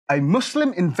A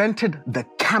Muslim invented the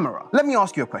camera. Let me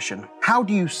ask you a question. How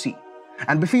do you see?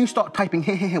 And before you start typing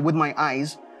with my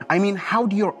eyes, I mean, how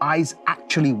do your eyes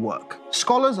actually work?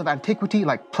 Scholars of antiquity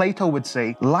like Plato would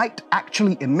say, light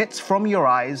actually emits from your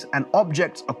eyes and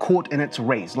objects are caught in its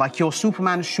rays, like your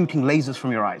Superman shooting lasers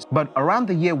from your eyes. But around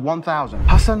the year 1000,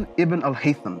 Hassan ibn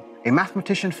al-Haytham, a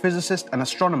mathematician, physicist, and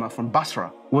astronomer from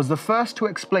Basra, was the first to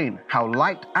explain how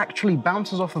light actually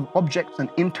bounces off of objects and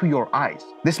into your eyes.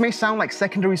 This may sound like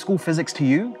secondary school physics to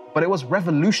you, but it was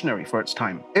revolutionary for its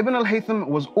time. Ibn al-Haytham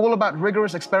was all about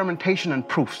rigorous experimentation and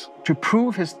proofs. To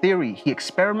prove his theory, he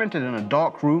experimented in a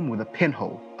dark room with a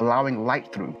pinhole, allowing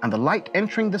light through, and the light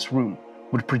entering this room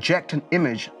would project an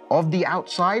image of the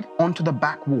outside onto the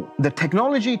back wall. The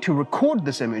technology to record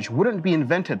this image wouldn't be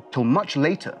invented till much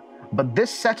later, but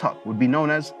this setup would be known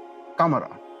as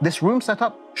camera. This room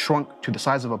setup shrunk to the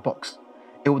size of a box.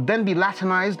 It would then be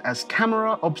Latinized as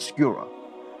camera obscura.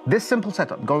 This simple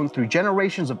setup, going through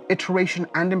generations of iteration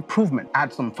and improvement,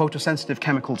 add some photosensitive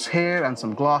chemicals here and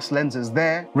some glass lenses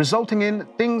there, resulting in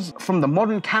things from the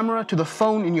modern camera to the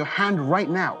phone in your hand right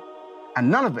now.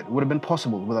 And none of it would have been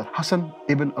possible without Hassan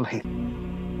ibn al-Haytham.